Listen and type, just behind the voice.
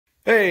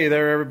Hey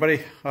there, everybody.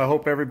 I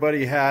hope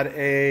everybody had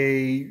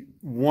a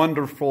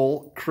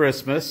wonderful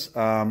Christmas.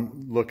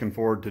 Looking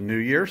forward to New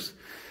Year's.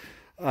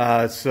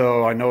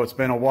 So I know it's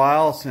been a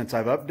while since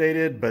I've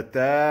updated, but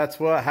that's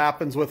what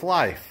happens with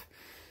life.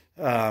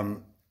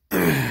 Hunting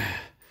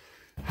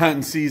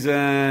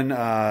season,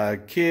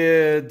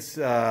 kids,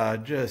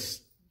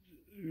 just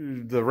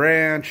the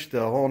ranch,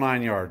 the whole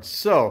nine yards.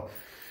 So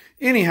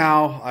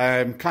anyhow,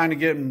 I'm kind of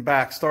getting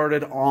back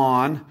started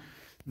on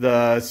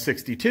the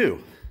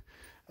 62.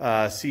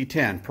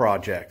 C10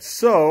 project.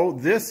 So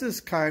this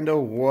is kind of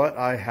what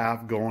I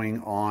have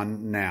going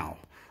on now.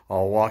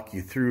 I'll walk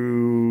you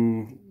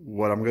through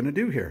what I'm going to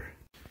do here.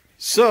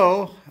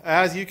 So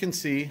as you can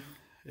see,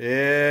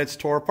 it's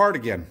tore apart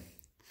again.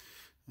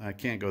 I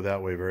can't go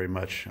that way very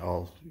much.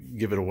 I'll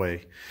give it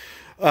away.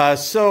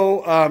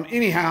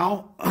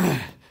 Anyhow,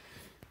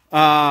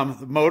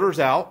 the motor's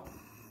out.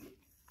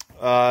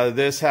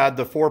 This had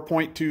the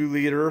 4.2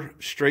 liter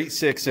straight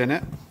six in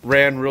it.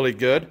 Ran really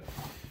good.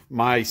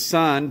 My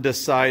son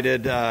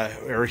decided,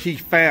 or he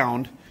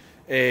found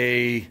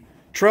a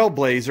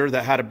Trailblazer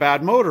that had a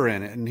bad motor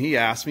in it. And he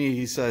asked me,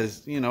 he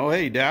says,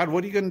 hey, Dad,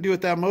 what are you going to do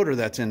with that motor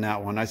that's in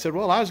that one? I said,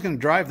 well, I was going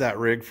to drive that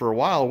rig for a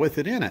while with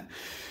it in it.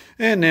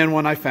 And then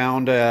when I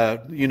found,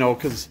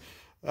 because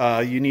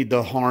you need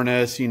the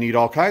harness, you need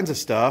all kinds of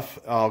stuff.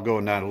 I'll go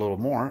in that a little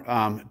more,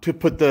 to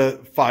put the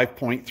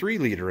 5.3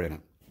 liter in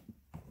it.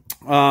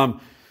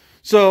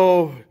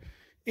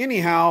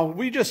 Anyhow,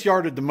 we just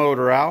yarded the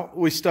motor out.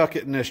 We stuck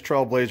it in this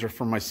Trailblazer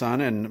for my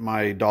son and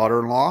my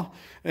daughter-in-law,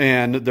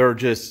 and they're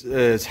just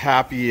as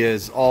happy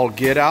as all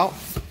get out.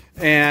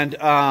 And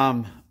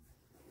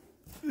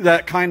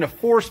that kind of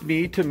forced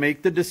me to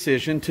make the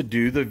decision to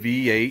do the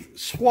V8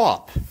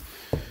 swap.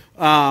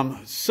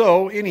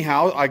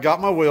 Anyhow, I got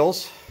my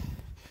wheels.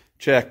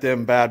 Check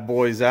them bad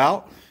boys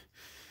out.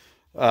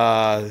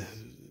 18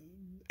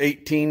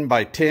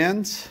 by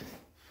 10s.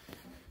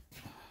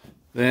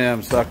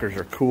 Them suckers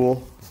are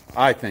cool,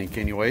 I think,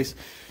 anyways.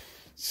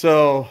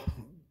 That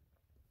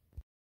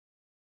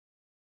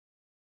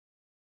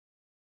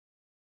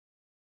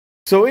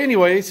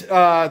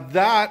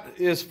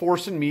is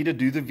forcing me to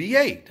do the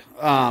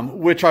V8,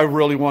 which I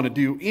really want to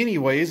do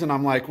anyways. And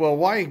I'm like, well,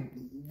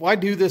 why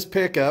do this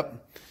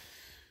pickup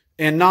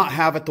and not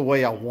have it the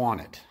way I want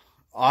it?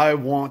 I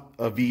want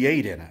a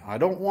V8 in it. I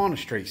don't want a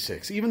straight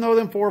six, even though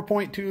them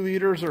 4.2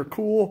 liters are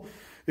cool.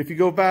 If you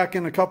go back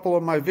in a couple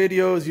of my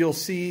videos, you'll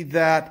see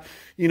that,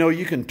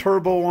 you can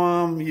turbo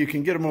them. You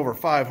can get them over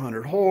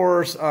 500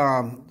 horse.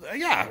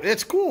 Yeah,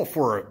 it's cool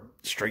for a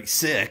straight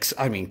six.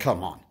 I mean,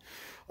 come on.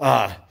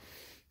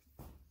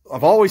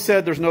 I've always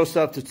said there's no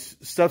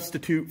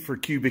substitute for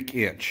cubic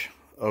inch.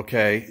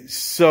 Okay,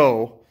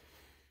 so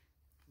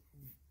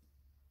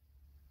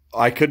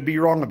I could be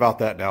wrong about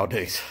that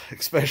nowadays,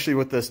 especially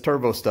with this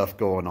turbo stuff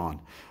going on.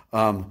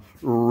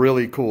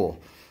 Really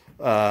cool.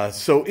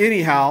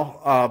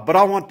 Anyhow, but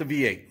I want the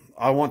V8.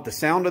 I want the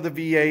sound of the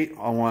V8.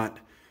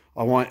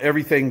 I want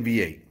everything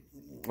V8.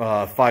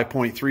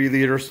 5.3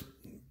 liters.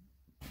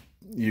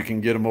 You can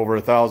get them over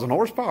 1,000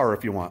 horsepower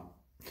if you want.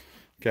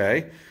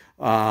 Okay.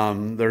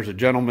 There's a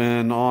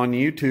gentleman on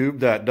YouTube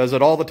that does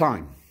it all the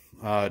time.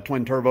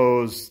 Twin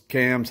turbos,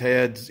 cams,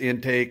 heads,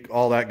 intake,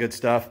 all that good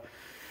stuff.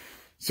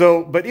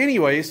 But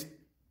anyways,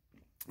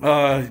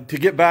 to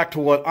get back to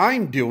what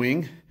I'm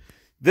doing,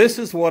 this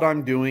is what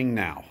I'm doing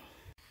now.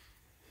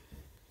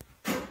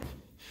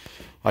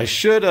 I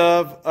should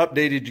have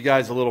updated you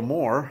guys a little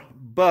more,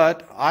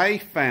 but I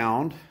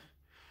found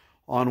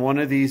on one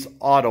of these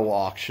auto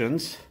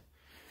auctions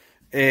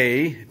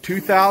a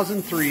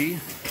 2003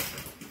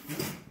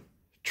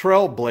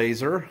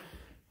 Trailblazer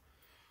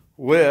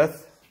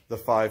with the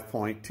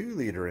 5.2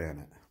 liter in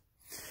it.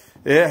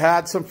 It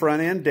had some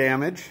front end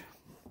damage.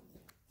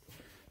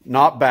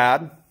 Not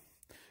bad.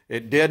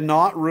 It did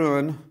not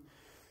ruin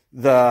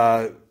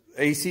the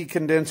AC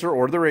condenser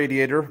or the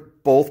radiator.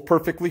 Both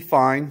perfectly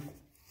fine.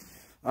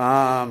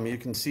 You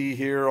can see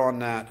here on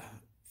that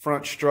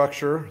front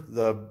structure,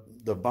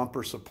 the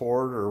bumper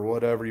support or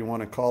whatever you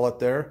want to call it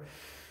there.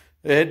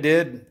 It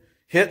did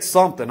hit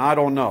something, I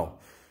don't know.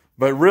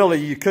 But really,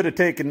 you could have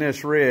taken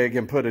this rig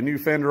and put a new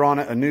fender on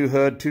it, a new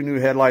hood, 2 new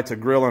headlights, a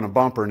grill, and a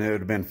bumper, and it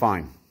would have been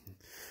fine.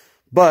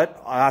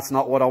 But that's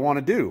not what I want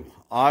to do.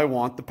 I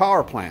want the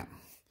power plant.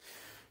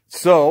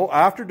 So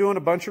after doing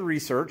a bunch of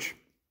research,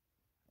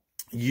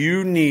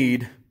 you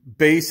need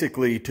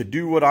basically to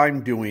do what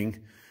I'm doing,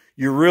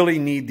 you really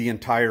need the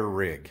entire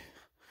rig,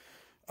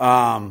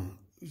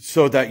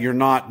 so that you're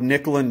not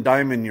nickel and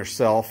diming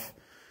yourself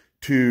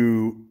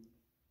to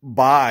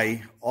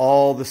buy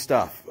all the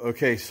stuff.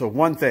 Okay, so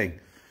one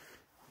thing,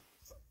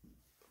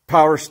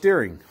 power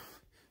steering.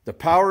 The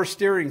power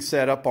steering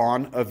setup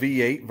on a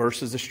V8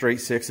 versus a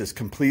straight six is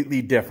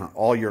completely different.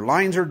 All your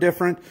lines are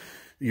different,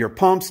 your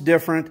pump's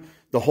different,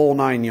 the whole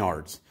 9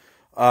 yards.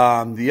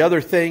 The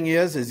other thing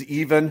is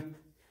even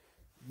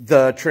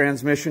the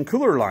transmission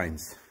cooler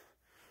lines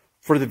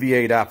for the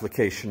V8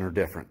 application are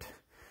different.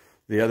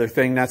 The other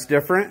thing that's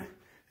different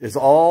is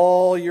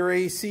all your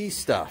AC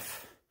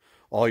stuff.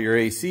 all your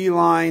AC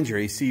lines, your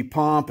AC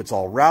pump. It's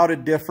all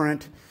routed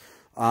different.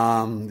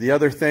 The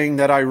other thing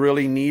that I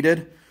really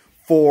needed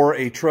for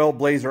a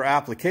Trailblazer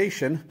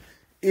application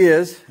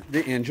is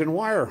the engine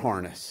wire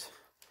harness.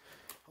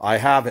 I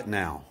have it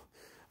now.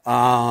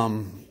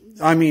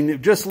 I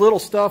mean, just little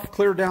stuff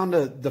clear down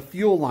to the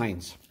fuel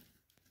lines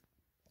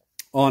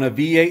on a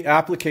V8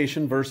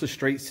 application versus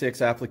straight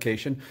 6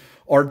 application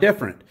are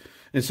different.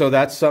 And so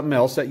that's something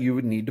else that you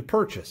would need to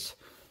purchase.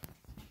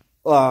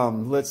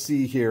 Let's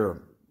see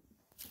here.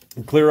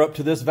 Clear up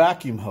to this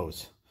vacuum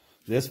hose.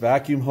 This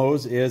vacuum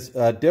hose is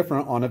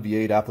different on a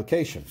V8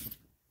 application.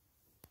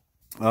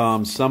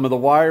 Some of the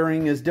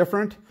wiring is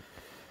different.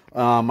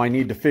 I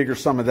need to figure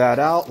some of that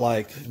out,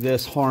 like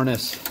this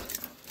harness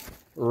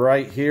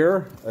right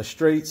here. A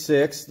straight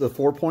 6, the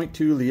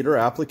 4.2 liter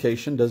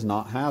application does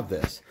not have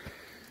this.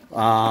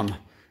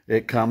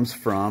 It comes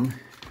from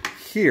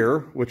here,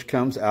 which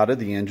comes out of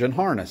the engine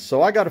harness.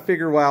 So I got to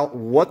figure out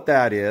what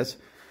that is.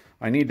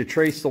 I need to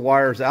trace the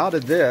wires out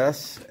of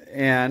this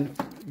and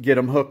get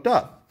them hooked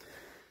up.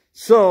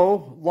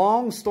 So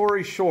long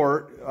story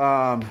short,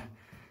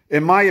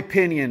 in my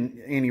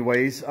opinion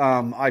anyways,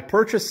 I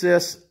purchased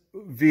this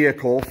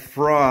vehicle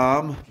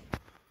from,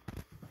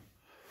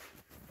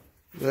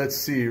 let's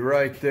see,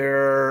 right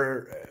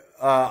there,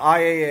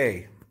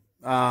 IAA.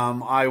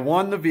 I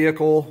won the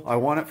vehicle. I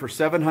won it for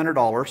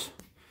 $700.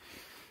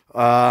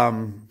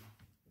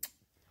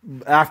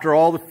 After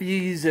all the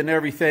fees and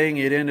everything,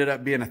 it ended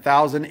up being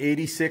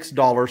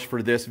 $1,086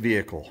 for this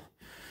vehicle.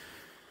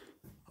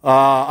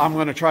 I'm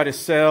going to try to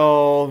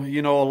sell,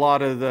 you know, a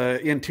lot of the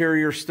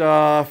interior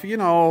stuff. You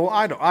know,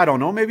 I don't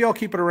know. Maybe I'll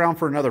keep it around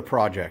for another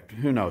project.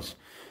 Who knows?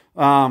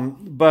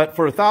 But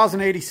for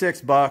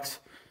 $1,086,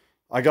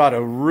 I got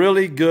a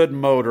really good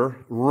motor,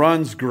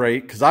 runs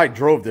great, because I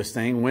drove this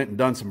thing, went and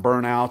done some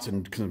burnouts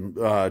and some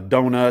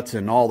donuts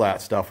and all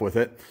that stuff with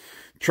it.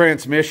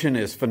 Transmission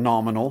is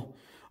phenomenal,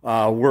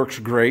 works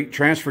great.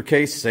 Transfer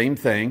case, same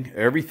thing.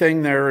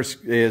 Everything there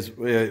is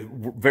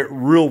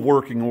real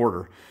working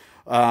order.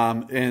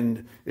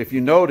 And if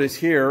you notice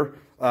here,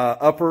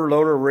 upper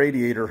loader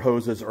radiator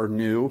hoses are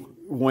new.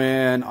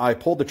 When I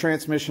pulled the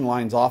transmission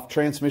lines off,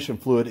 transmission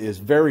fluid is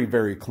very,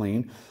 very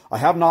clean. I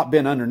have not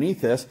been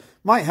underneath this.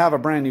 Might have a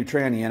brand new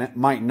tranny in it,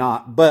 might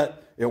not,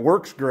 but it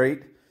works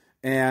great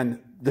and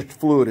the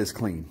fluid is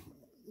clean.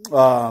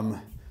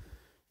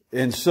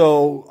 And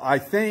so I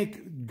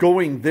think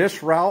going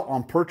this route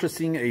on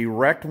purchasing a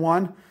wrecked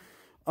one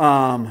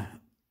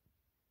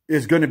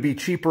is going to be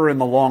cheaper in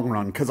the long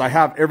run, because I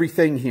have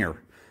everything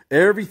here.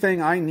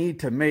 Everything I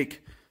need to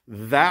make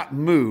that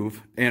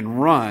move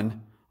and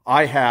run,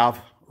 I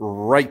have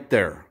right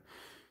there.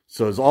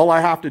 So all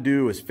I have to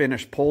do is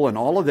finish pulling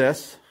all of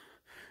this,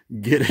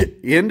 get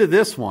it into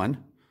this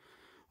one,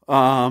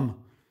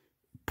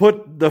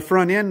 put the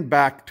front end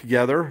back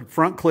together,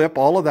 front clip,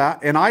 all of that,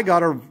 and I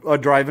got a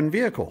driving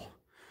vehicle,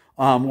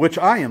 which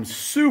I am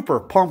super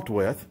pumped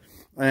with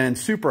and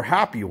super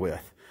happy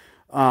with.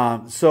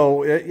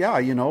 Yeah,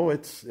 you know,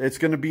 it's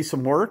going to be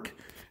some work,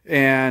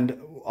 and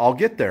I'll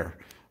get there.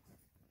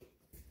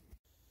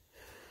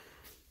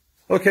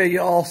 Okay,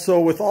 y'all, so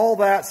with all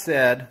that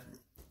said,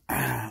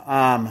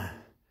 I'm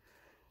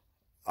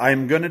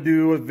going to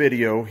do a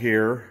video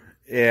here,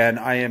 and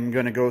I am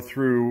going to go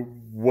through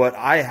what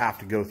I have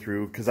to go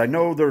through, because I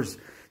know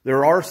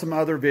there are some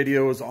other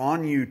videos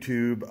on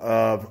YouTube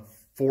of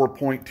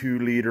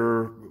 4.2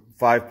 liter,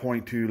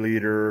 5.2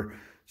 liter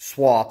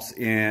swaps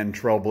in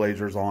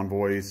Trailblazers,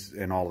 Envoys,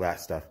 and all that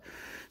stuff.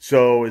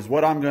 So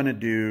what I'm going to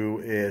do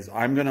is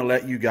I'm going to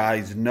let you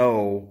guys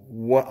know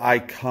what I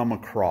come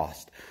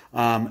across.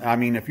 I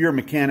mean, if you're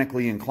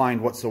mechanically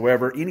inclined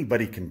whatsoever,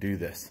 anybody can do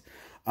this.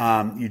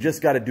 You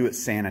just got to do it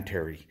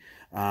sanitary.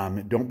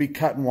 Don't be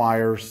cutting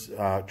wires.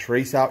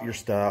 Trace out your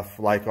stuff.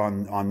 Like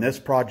on this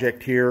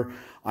project here,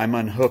 I'm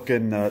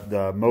unhooking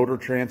the motor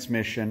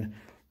transmission,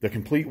 the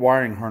complete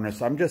wiring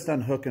harness. I'm just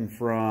unhooking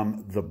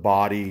from the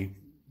body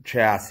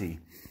chassis,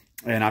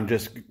 and I'm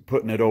just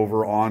putting it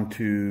over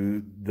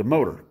onto the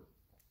motor,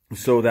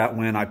 so that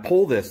when I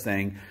pull this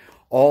thing,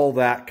 all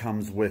that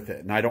comes with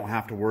it, and I don't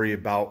have to worry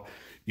about,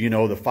 you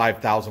know, the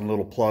 5,000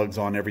 little plugs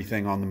on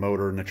everything on the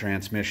motor and the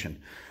transmission.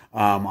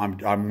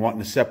 I'm wanting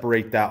to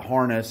separate that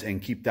harness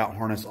and keep that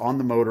harness on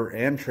the motor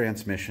and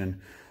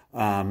transmission.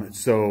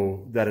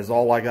 So that is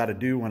all I got to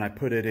do when I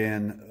put it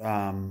in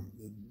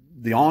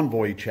the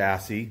Envoy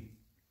chassis,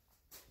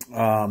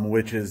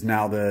 which is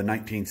now the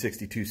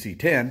 1962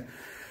 C10,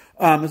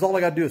 is all I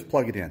got to do is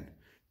plug it in.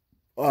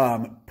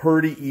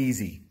 Pretty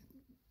easy.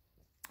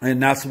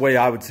 And that's the way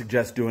I would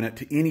suggest doing it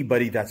to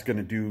anybody that's going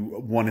to do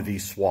one of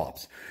these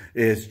swaps,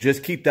 is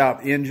just keep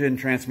that engine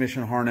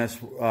transmission harness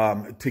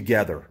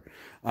together.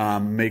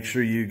 Make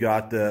sure you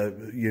got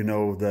the, you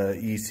know, the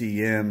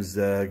ECMs,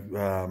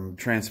 the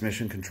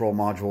transmission control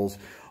modules,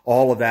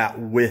 all of that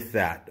with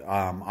that.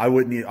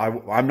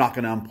 I'm not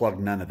going to unplug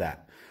none of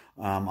that.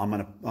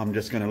 I'm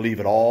just going to leave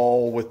it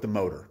all with the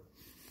motor.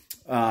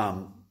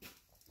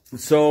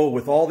 So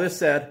with all this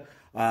said,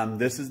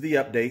 this is the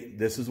update.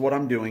 This is what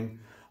I'm doing.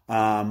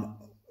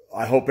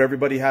 I hope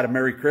everybody had a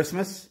Merry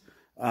Christmas.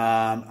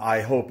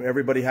 I hope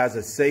everybody has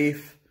a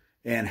safe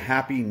and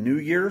happy New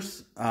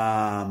Year's.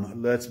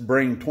 Let's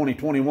bring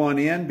 2021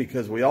 in,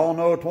 because we all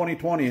know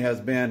 2020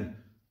 has been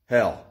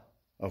hell,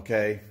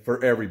 okay,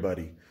 for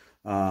everybody,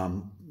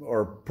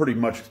 or pretty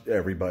much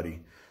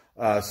everybody.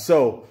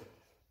 So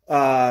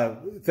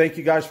thank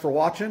you guys for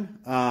watching.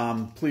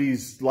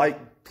 Please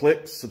like,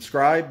 click,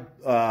 subscribe,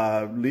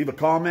 leave a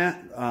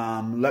comment.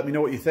 Let me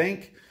know what you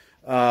think.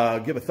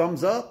 Give a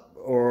thumbs up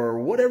or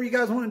whatever you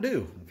guys want to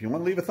do. If you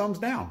want to leave a thumbs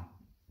down,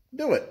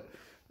 do it.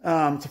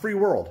 It's a free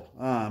world.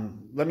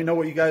 Let me know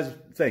what you guys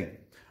think.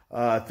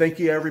 Thank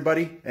you,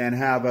 everybody, and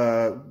have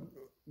a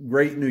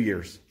great New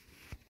Year's.